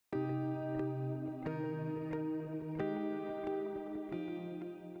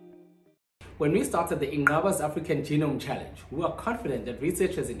When we started the Inqaba's African Genome Challenge, we were confident that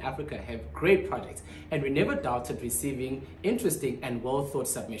researchers in Africa have great projects, and we never doubted receiving interesting and well-thought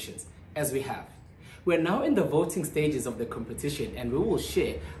submissions, as we have. We're now in the voting stages of the competition, and we will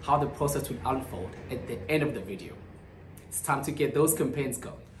share how the process will unfold at the end of the video. It's time to get those campaigns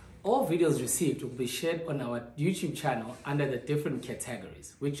going. All videos received will be shared on our YouTube channel under the different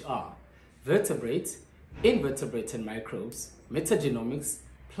categories, which are Vertebrates, Invertebrates and Microbes, Metagenomics,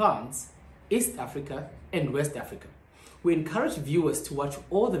 Plants, East Africa, and West Africa. We encourage viewers to watch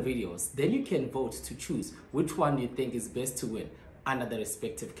all the videos, then you can vote to choose which one you think is best to win under the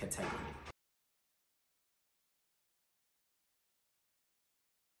respective category.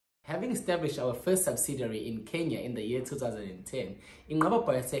 Having established our first subsidiary in Kenya in the year 2010, Inqaba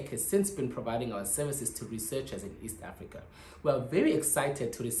Biotech has since been providing our services to researchers in East Africa. We are very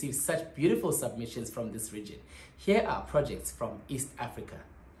excited to receive such beautiful submissions from this region. Here are projects from East Africa.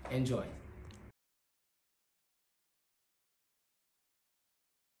 Enjoy.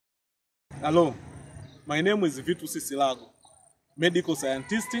 Hello, my name is Vitus Silago, medical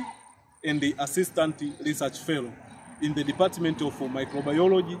scientist and the assistant research fellow in the Department of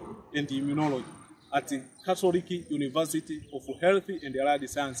Microbiology and Immunology at Catholic University of Health and Allied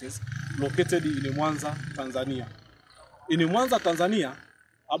Sciences located in Mwanza, Tanzania. In Mwanza, Tanzania,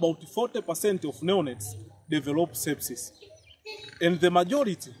 about 40% of neonates develop sepsis, and the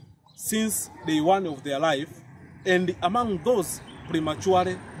majority since day one of their life, and among those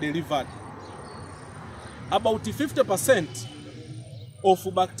prematurely delivered. About 50%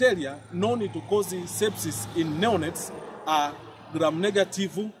 of bacteria known to cause sepsis in neonates are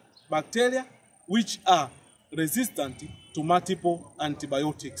gram-negative bacteria, which are resistant to multiple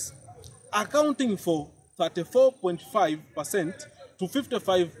antibiotics, accounting for 34.5% to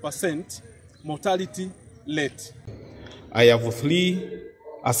 55% mortality rate. I have 3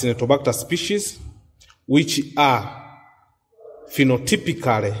 Acinetobacter species which are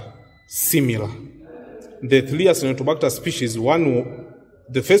phenotypically similar. The 3 Acinetobacter species,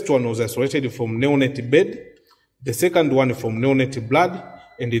 the first one was isolated from neonate bed, the second one from neonate blood,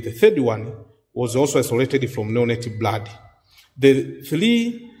 and the third one was also isolated from neonate blood. The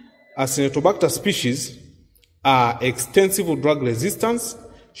 3 Acinetobacter species are extensive drug resistance,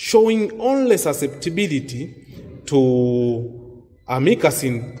 showing only susceptibility to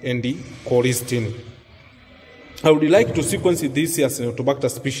amikacin and colistin. I would like to sequence these Acinetobacter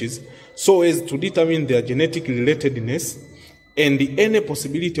species so as to determine their genetic relatedness and any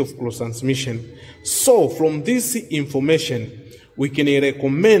possibility of cross transmission. So from this information, we can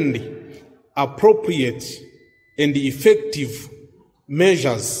recommend appropriate and effective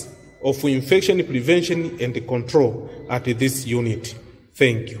measures of infection prevention and control at this unit.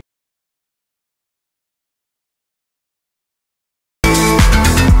 Thank you.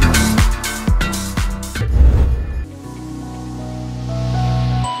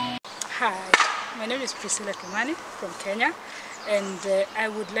 Hi, my name is Priscilla Kimani from Kenya, and I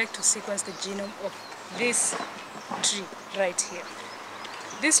would like to sequence the genome of this tree right here.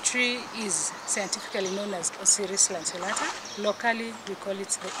 This tree is scientifically known as Osyris lanceolata. Locally, we call it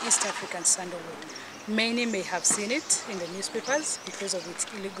the East African sandalwood. Many may have seen it in the newspapers because of its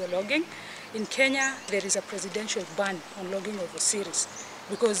illegal logging. In Kenya, there is a presidential ban on logging of Osyris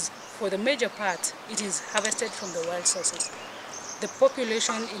because for the major part, it is harvested from the wild sources. The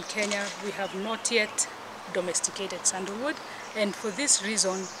population in Kenya, we have not yet domesticated sandalwood, and for this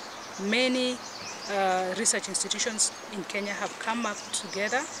reason, many research institutions in Kenya have come up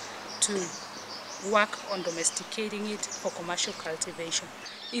together to work on domesticating it for commercial cultivation.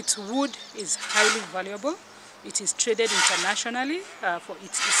 Its wood is highly valuable. It is traded internationally for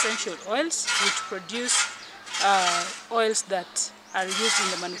its essential oils, which produce oils that are used in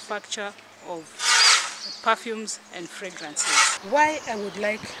the manufacture of perfumes and fragrances. Why I would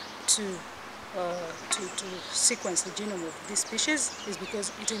like to sequence the genome of this species is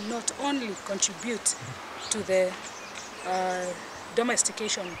because it will not only contribute to the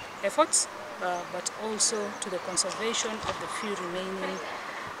domestication efforts, but also to the conservation of the few remaining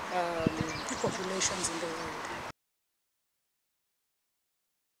populations in the world.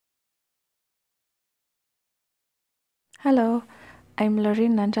 Hello, I'm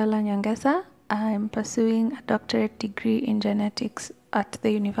Lorraine Nanjala Nyangesa. I'm pursuing a doctorate degree in genetics at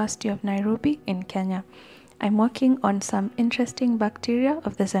the University of Nairobi in Kenya. I'm working on some interesting bacteria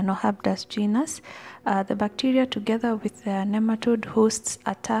of the Xenohabdus genus. The bacteria, together with their nematode hosts,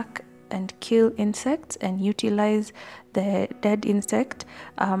 attack and kill insects and utilize the dead insect,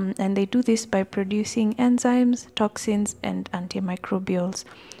 and they do this by producing enzymes, toxins, and antimicrobials.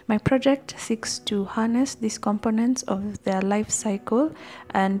 My project seeks to harness these components of their life cycle,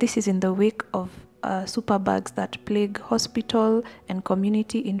 and this is in the wake of superbugs that plague hospital and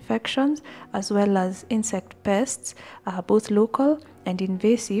community infections, as well as insect pests, both local and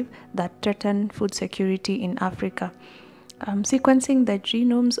invasive, that threaten food security in Africa. Sequencing the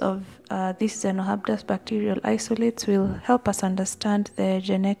genomes of these Xenohabdus bacterial isolates will help us understand the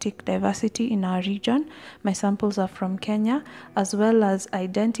genetic diversity in our region. My samples are from Kenya, as well as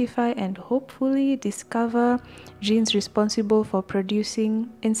identify and hopefully discover genes responsible for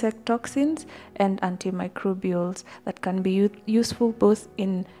producing insect toxins and antimicrobials that can be useful both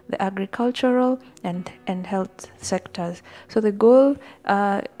in the agricultural and health sectors. So the goal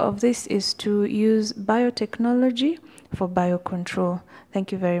of this is to use biotechnology for biocontrol.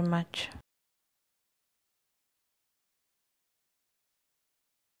 Thank you very much.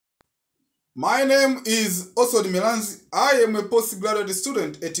 My name is Osyris. I am a postgraduate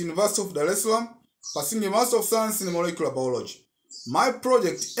student at University of Dar es Salaam, pursuing a Master of Science in Molecular Biology. My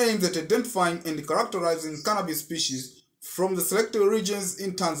project aims at identifying and characterizing cannabis species from the selected regions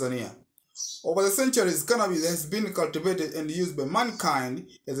in Tanzania. Over the centuries, cannabis has been cultivated and used by mankind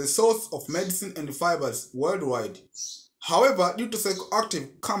as a source of medicine and fibers worldwide. However, due to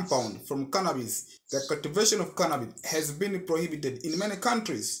psychoactive compound from cannabis, the cultivation of cannabis has been prohibited in many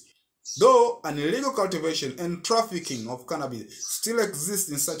countries. Though an illegal cultivation and trafficking of cannabis still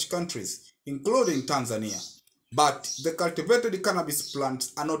exists in such countries, including Tanzania. But the cultivated cannabis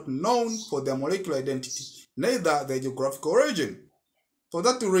plants are not known for their molecular identity, neither their geographical origin. For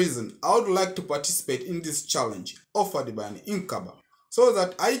that reason, I would like to participate in this challenge offered by an Inqaba, so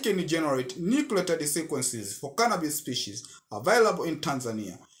that I can generate nucleotide sequences for cannabis species available in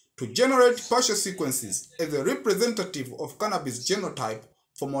Tanzania, to generate partial sequences as a representative of cannabis genotype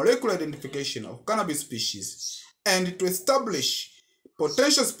for molecular identification of cannabis species, and to establish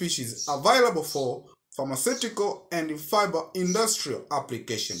potential species available for pharmaceutical and fiber industrial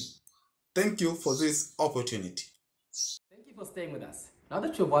application. Thank you for this opportunity. Thank you for staying with us. Now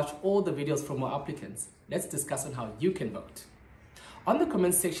that you've watched all the videos from our applicants, let's discuss on how you can vote. On the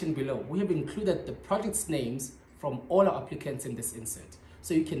comment section below, we have included the project's names from all our applicants in this insert,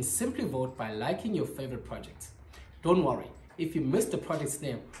 so you can simply vote by liking your favorite project. Don't worry, if you missed the project's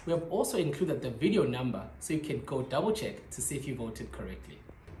name, we have also included the video number so you can go double check to see if you voted correctly.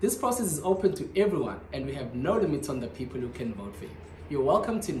 This process is open to everyone and we have no limits on the people who can vote for you. You're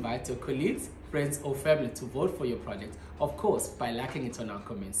welcome to invite your colleagues, friends or family to vote for your project, of course by liking it on our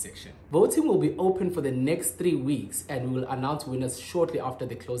comment section. Voting will be open for the next 3 weeks and we will announce winners shortly after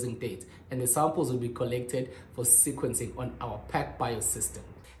the closing date, and the samples will be collected for sequencing on our PacBio system.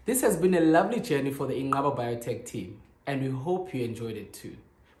 This has been a lovely journey for the Inqaba Biotech team and we hope you enjoyed it too.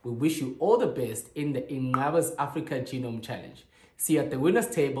 We wish you all the best in the Inqaba's Africa Genome Challenge. See you at the winners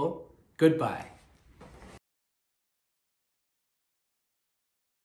table. Goodbye.